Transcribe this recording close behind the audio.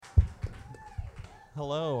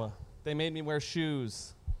Hello. They made me wear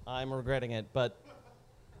shoes. I'm regretting it, but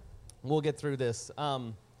we'll get through this.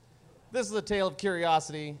 This is a tale of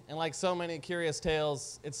curiosity, and like so many curious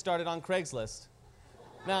tales, it started on Craigslist.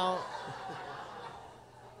 Now,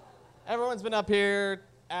 everyone's been up here,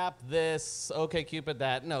 app this, OkCupid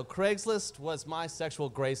that. No, Craigslist was my sexual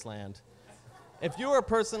graceland. If you were a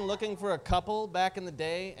person looking for a couple back in the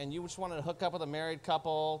day and you just wanted to hook up with a married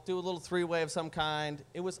couple, do a little three-way of some kind,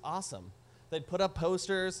 it was awesome. They'd put up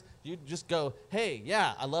posters. You'd just go, hey,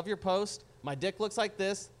 yeah, I love your post. My dick looks like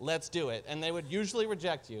this. Let's do it. And they would usually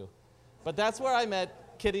reject you. But that's where I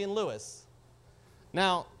met Kitty and Lewis.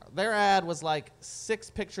 Now, their ad was like 6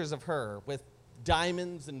 pictures of her with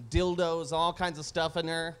diamonds and dildos, all kinds of stuff in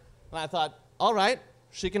her. And I thought, all right,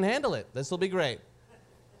 she can handle it. This will be great.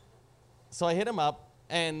 So I hit him up,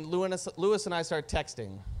 and Lewis and I start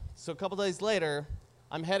texting. So a couple days later,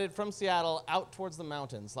 I'm headed from Seattle out towards the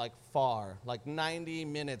mountains, like far, like 90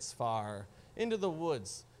 minutes far, into the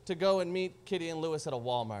woods to go and meet Kitty and Lewis at a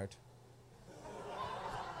Walmart.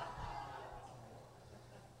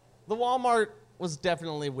 The Walmart was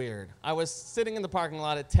definitely weird. I was sitting in the parking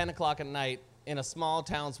lot at 10 o'clock at night in a small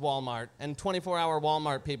town's Walmart, and 24-hour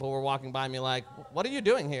Walmart people were walking by me like, what are you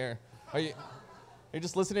doing here? Are you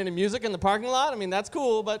just listening to music in the parking lot? I mean, that's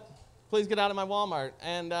cool, but please get out of my Walmart.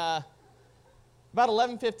 And about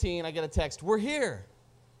 11:15, I get a text, we're here.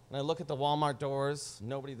 And I look at the Walmart doors,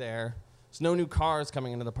 nobody there. There's no new cars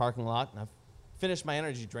coming into the parking lot, and I've finished my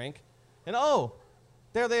energy drink. And oh,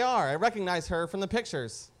 there they are. I recognize her from the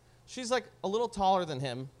pictures. She's like a little taller than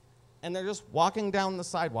him, and they're just walking down the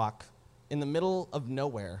sidewalk in the middle of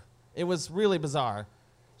nowhere. It was really bizarre.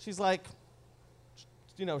 She's like,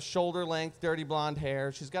 shoulder length, dirty blonde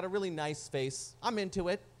hair. She's got a really nice face. I'm into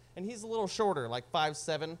it. And he's a little shorter, like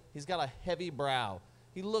 5'7". He's got a heavy brow.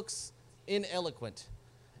 He looks ineloquent.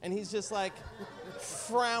 And he's just like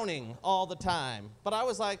frowning all the time. But I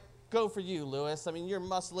was like, go for you, Lewis. I mean, you're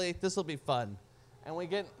muscly. This will be fun. And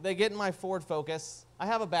they get in my Ford Focus. I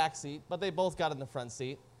have a back seat, but they both got in the front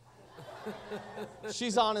seat.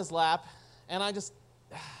 She's on his lap, and I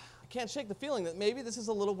can't shake the feeling that maybe this is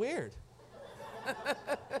a little weird.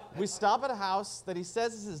 We stop at a house that he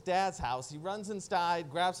says is his dad's house. He runs inside,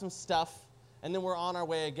 grabs some stuff, and then we're on our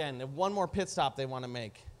way again. They have one more pit stop they want to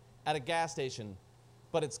make at a gas station,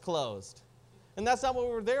 but it's closed. And that's not what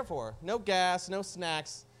we were there for. No gas, no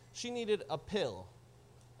snacks. She needed a pill.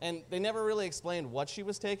 And they never really explained what she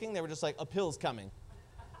was taking. They were just like, a pill's coming.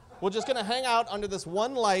 We're just going to hang out under this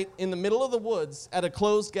one light in the middle of the woods at a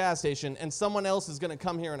closed gas station, and someone else is going to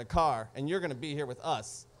come here in a car, and you're going to be here with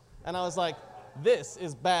us. And I was like, this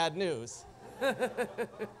is bad news.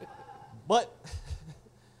 But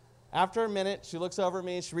after a minute, she looks over at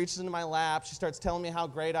me, she reaches into my lap, she starts telling me how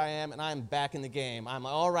great I am, and I'm back in the game. I'm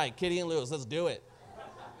like, all right, Kitty and Lewis, let's do it.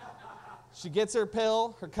 She gets her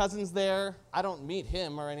pill, her cousin's there. I don't meet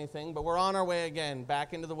him or anything, but we're on our way again,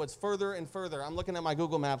 back into the woods, further and further. I'm looking at my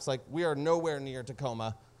Google Maps like, we are nowhere near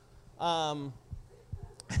Tacoma. And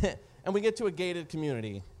we get to a gated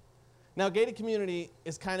community. Now, gated community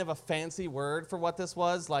is kind of a fancy word for what this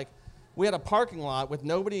was. Like, we had a parking lot with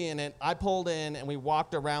nobody in it. I pulled in, and we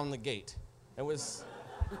walked around the gate. It was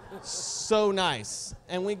so nice.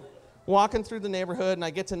 And we walking through the neighborhood, and I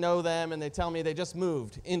get to know them, and they tell me they just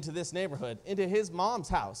moved into this neighborhood, into his mom's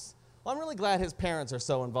house. Well, I'm really glad his parents are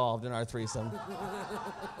so involved in our threesome.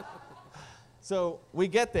 So we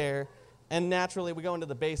get there, and naturally, we go into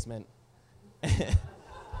the basement.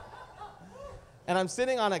 And I'm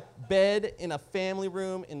sitting on a bed in a family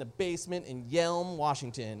room in the basement in Yelm,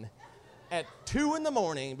 Washington at 2 in the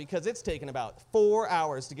morning because it's taken about 4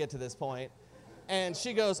 hours to get to this point. And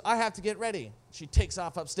she goes, I have to get ready. She takes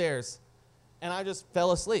off upstairs. And I just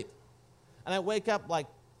fell asleep. And I wake up like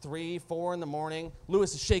 3, 4 in the morning.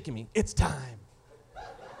 Lewis is shaking me. It's time.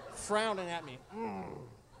 Frowning at me.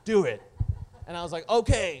 Do it. And I was like,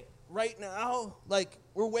 okay, right now? Like,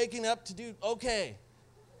 we're waking up to do, okay.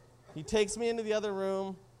 He takes me into the other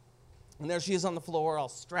room, and there she is on the floor, all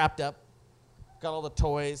strapped up, got all the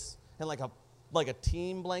toys, and like a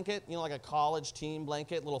team blanket, like a college team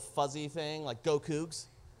blanket, little fuzzy thing, like Go Cougs.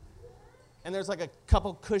 And there's like a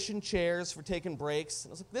couple cushion chairs for taking breaks.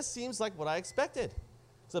 And I was like, this seems like what I expected.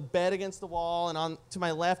 There's a bed against the wall, and to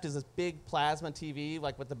my left is this big plasma TV,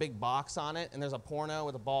 like with the big box on it, and there's a porno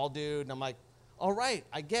with a bald dude, and I'm like, all right,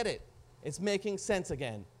 I get it. It's making sense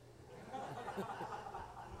again.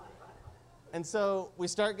 And so we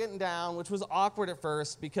start getting down, which was awkward at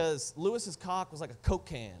first because Lewis's cock was like a Coke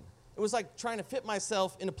can. It was like trying to fit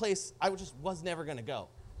myself in a place I just was never going to go.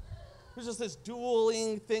 It was just this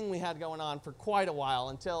dueling thing we had going on for quite a while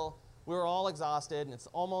until We were all exhausted, and it's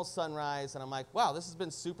almost sunrise, and I'm like, wow, this has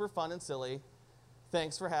been super fun and silly.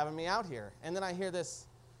 Thanks for having me out here. And then I hear this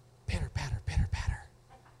pitter, patter, pitter, patter.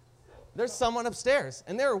 There's someone upstairs,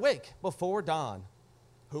 and they're awake before dawn.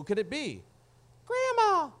 Who could it be?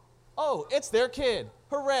 Grandma! Oh, it's their kid.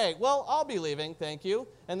 Hooray. Well, I'll be leaving, thank you.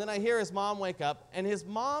 And then I hear his mom wake up, and his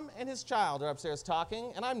mom and his child are upstairs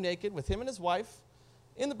talking, and I'm naked with him and his wife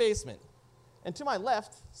in the basement. And to my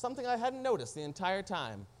left, something I hadn't noticed the entire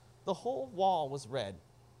time. The whole wall was red.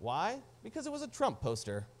 Why? Because it was a Trump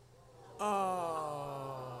poster.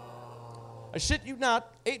 Oh. I shit you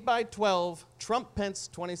not, 8x12, Trump-Pence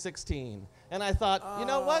 2016. And I thought, you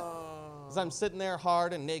know what? As I'm sitting there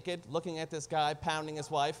hard and naked, looking at this guy pounding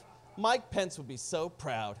his wife, Mike Pence would be so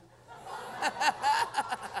proud.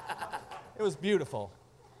 It was beautiful.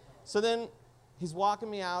 So then he's walking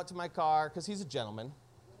me out to my car, because he's a gentleman,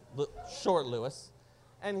 short Lewis,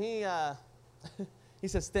 and he he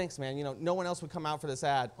says, thanks, man. You know, no one else would come out for this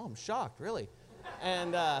ad. Oh, I'm shocked, really.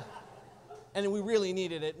 And we really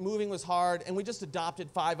needed it. Moving was hard, and we just adopted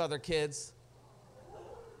 5 other kids.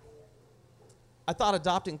 I thought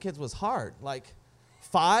adopting kids was hard. Like,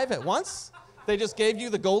 5 at once? They just gave you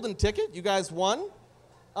the golden ticket? You guys won?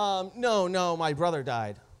 No, my brother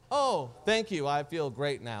died. Oh, thank you. I feel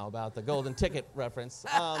great now about the golden ticket reference.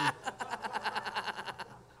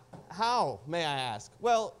 How, may I ask?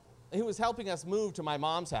 Well, he was helping us move to my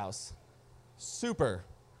mom's house. Super.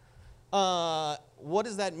 What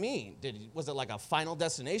does that mean? Was it like a Final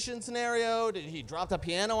Destination scenario? Did he drop the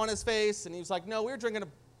piano on his face? And he was like, no, we were drinking a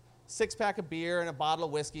 6-pack of beer and a bottle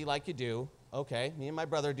of whiskey like you do. Okay, me and my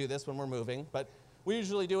brother do this when we're moving, but we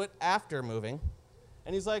usually do it after moving.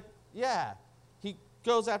 And he's like, yeah. He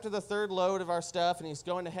goes after the 3rd load of our stuff, and he's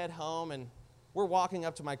going to head home, and we're walking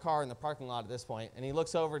up to my car in the parking lot at this point, and he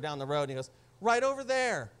looks over down the road, and he goes, right over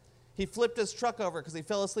there. He flipped his truck over because he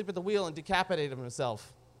fell asleep at the wheel and decapitated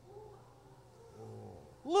himself.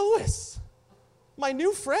 Lewis, my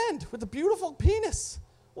new friend with a beautiful penis.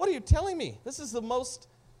 What are you telling me? This is the most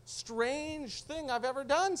strange thing I've ever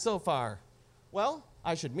done so far. Well,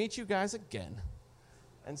 I should meet you guys again.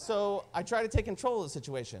 And so I tried to take control of the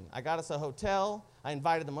situation. I got us a hotel, I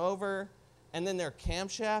invited them over, and then their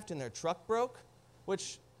camshaft in their truck broke,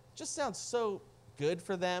 which just sounds so good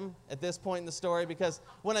for them at this point in the story, because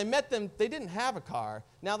when I met them, they didn't have a car.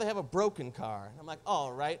 Now they have a broken car. And I'm like,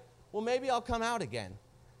 all right, well, maybe I'll come out again.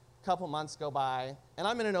 A couple months go by, and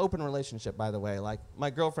I'm in an open relationship, by the way. Like,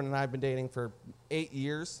 my girlfriend and I have been dating for 8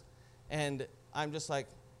 years, and I'm just like,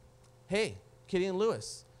 hey, Kitty and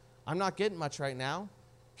Lewis, I'm not getting much right now.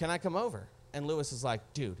 Can I come over? And Lewis is like,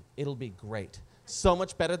 dude, it'll be great. So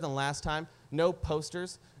much better than last time. No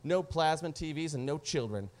posters, no plasma TVs, and no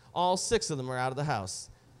children. All 6 of them are out of the house.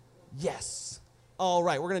 Yes. All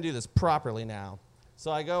right, we're going to do this properly now.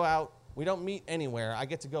 So I go out. We don't meet anywhere. I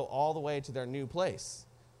get to go all the way to their new place,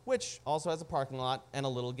 which also has a parking lot and a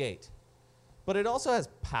little gate. But it also has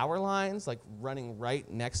power lines, like, running right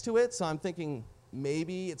next to it. So I'm thinking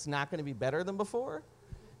maybe it's not going to be better than before.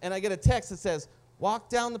 And I get a text that says, walk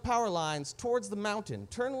down the power lines towards the mountain.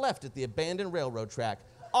 Turn left at the abandoned railroad track.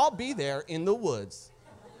 I'll be there in the woods.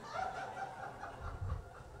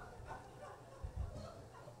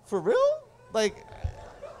 For real? Like,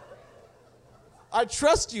 I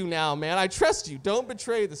trust you now, man. I trust you. Don't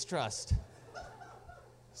betray this trust.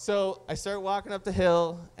 So I start walking up the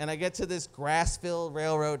hill, and I get to this grass-filled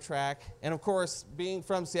railroad track. And of course, being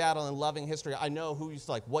from Seattle and loving history, I know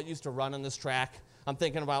what used to run on this track. I'm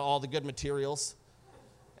thinking about all the good materials.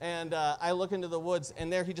 And I look into the woods,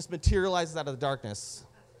 and there he just materializes out of the darkness,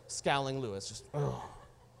 scowling Lewis, just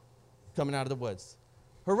coming out of the woods.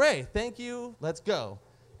 Hooray, thank you, let's go.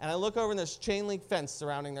 And I look over, and there's chain link fence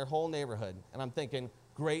surrounding their whole neighborhood. And I'm thinking,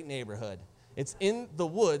 great neighborhood. It's in the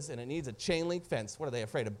woods, and it needs a chain link fence. What are they,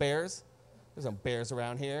 afraid of bears? There's no bears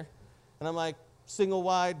around here. And I'm like, single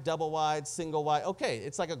wide, double wide, single wide. Okay,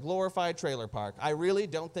 it's like a glorified trailer park. I really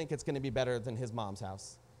don't think it's going to be better than his mom's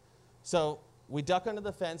house. So we duck under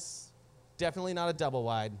the fence, definitely not a double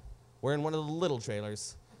wide. We're in one of the little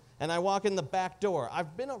trailers. And I walk in the back door.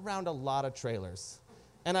 I've been around a lot of trailers,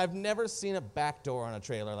 and I've never seen a back door on a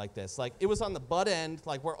trailer like this. Like, it was on the butt end,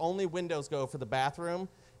 like where only windows go for the bathroom,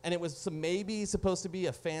 and it was maybe supposed to be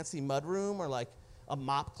a fancy mudroom or like a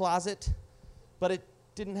mop closet, but it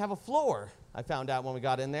didn't have a floor, I found out when we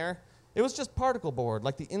got in there. It was just particle board,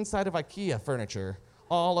 like the inside of IKEA furniture,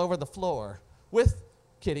 all over the floor, with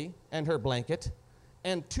Kitty and her blanket,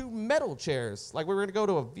 and 2 metal chairs, like we were gonna go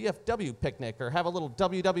to a VFW picnic or have a little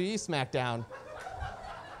WWE smackdown.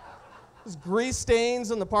 There's grease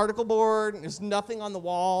stains on the particle board. And there's nothing on the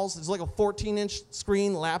walls. There's like a 14-inch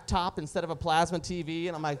screen laptop instead of a plasma TV.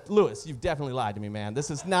 And I'm like, Lewis, you've definitely lied to me, man.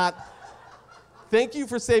 This is not... Thank you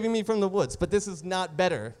for saving me from the woods, but this is not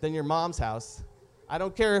better than your mom's house. I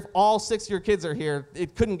don't care if all 6 of your kids are here.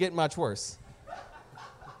 It couldn't get much worse.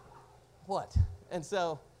 What? And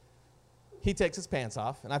so he takes his pants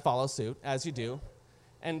off, and I follow suit, as you do.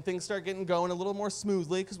 And things start getting going a little more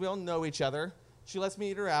smoothly because we all know each other. She lets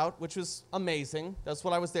me eat her out, which was amazing. That's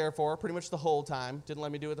what I was there for pretty much the whole time. Didn't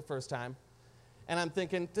let me do it the first time. And I'm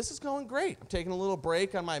thinking, this is going great. I'm taking a little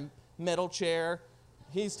break on my metal chair.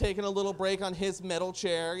 He's taking a little break on his metal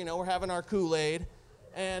chair. You know, we're having our Kool-Aid.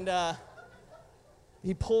 And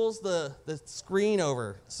he pulls the screen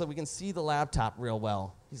over so we can see the laptop real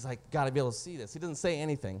well. He's like, got to be able to see this. He doesn't say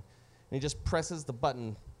anything. And he just presses the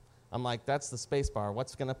button. I'm like, that's the space bar.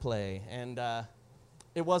 What's going to play? And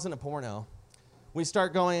it wasn't a porno. We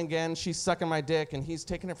start going again. She's sucking my dick, and he's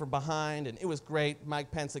taking it from behind. And it was great.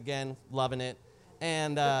 Mike Pence again, loving it.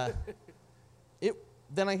 And then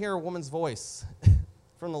I hear a woman's voice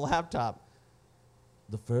from the laptop.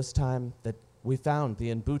 The first time that we found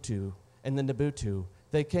the Ubuntu and the Nabutu,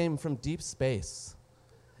 they came from deep space.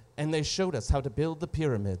 And they showed us how to build the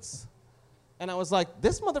pyramids. And I was like,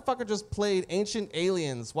 this motherfucker just played Ancient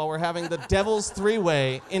Aliens while we're having the Devil's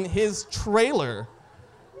Three-Way in his trailer.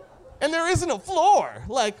 And there isn't a floor.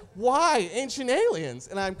 Like, why Ancient Aliens?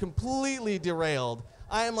 And I'm completely derailed.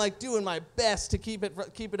 I am like doing my best to keep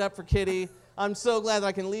it up for Kitty. I'm so glad that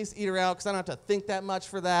I can at least eat her out because I don't have to think that much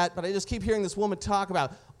for that. But I just keep hearing this woman talk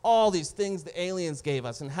about all these things the aliens gave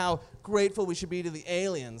us and how grateful we should be to the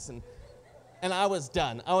aliens. And I was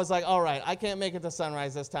done. I was like, all right, I can't make it to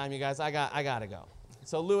sunrise this time, you guys. I got to go.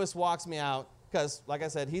 So Lewis walks me out because, like I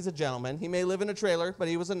said, he's a gentleman. He may live in a trailer, but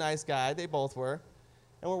he was a nice guy. They both were.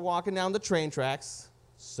 And we're walking down the train tracks.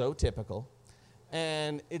 So typical.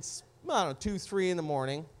 And it's, I don't know, 2, 3 in the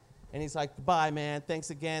morning. And he's like, goodbye, man.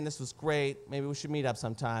 Thanks again. This was great. Maybe we should meet up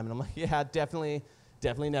sometime. And I'm like, yeah, definitely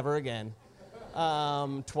never again.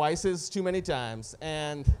 Twice is too many times.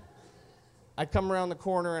 And I come around the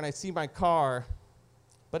corner and I see my car,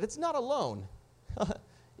 but it's not alone. It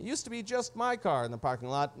used to be just my car in the parking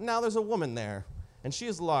lot. Now there's a woman there, and she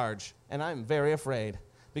is large, and I'm very afraid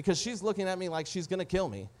because she's looking at me like she's going to kill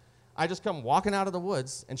me. I just come walking out of the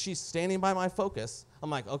woods, and she's standing by my Focus. I'm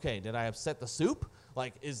like, okay, did I upset the soup?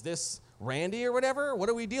 Like, is this Randy or whatever? What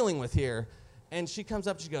are we dealing with here? And she comes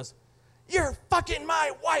up, she goes, you're fucking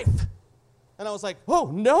my wife. And I was like,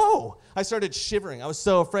 oh, no. I started shivering. I was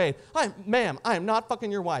so afraid. Ma'am, I am not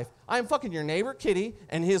fucking your wife. I am fucking your neighbor, Kitty,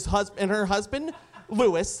 and her husband,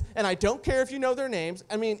 Lewis, and I don't care if you know their names.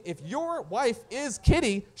 I mean, if your wife is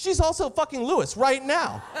Kitty, she's also fucking Lewis right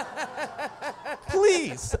now.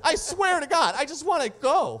 Please, I swear to God, I just want to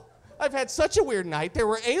go. I've had such a weird night. There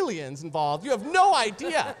were aliens involved. You have no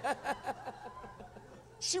idea.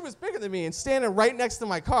 She was bigger than me and standing right next to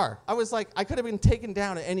my car. I was like, I could have been taken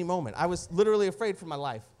down at any moment. I was literally afraid for my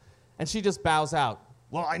life. And she just bows out.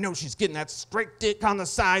 Well, I know she's getting that straight dick on the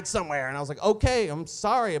side somewhere. And I was like, okay, I'm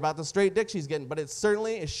sorry about the straight dick she's getting, but it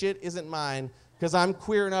certainly as shit isn't mine because I'm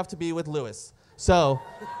queer enough to be with Lewis. So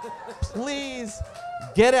please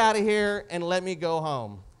get out of here and let me go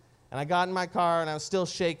home. And I got in my car and I was still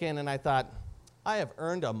shaking and I thought, I have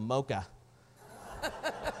earned a mocha.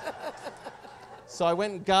 So I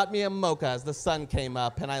went and got me a mocha as the sun came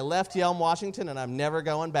up, and I left Yelm, Washington, and I'm never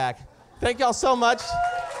going back. Thank y'all so much.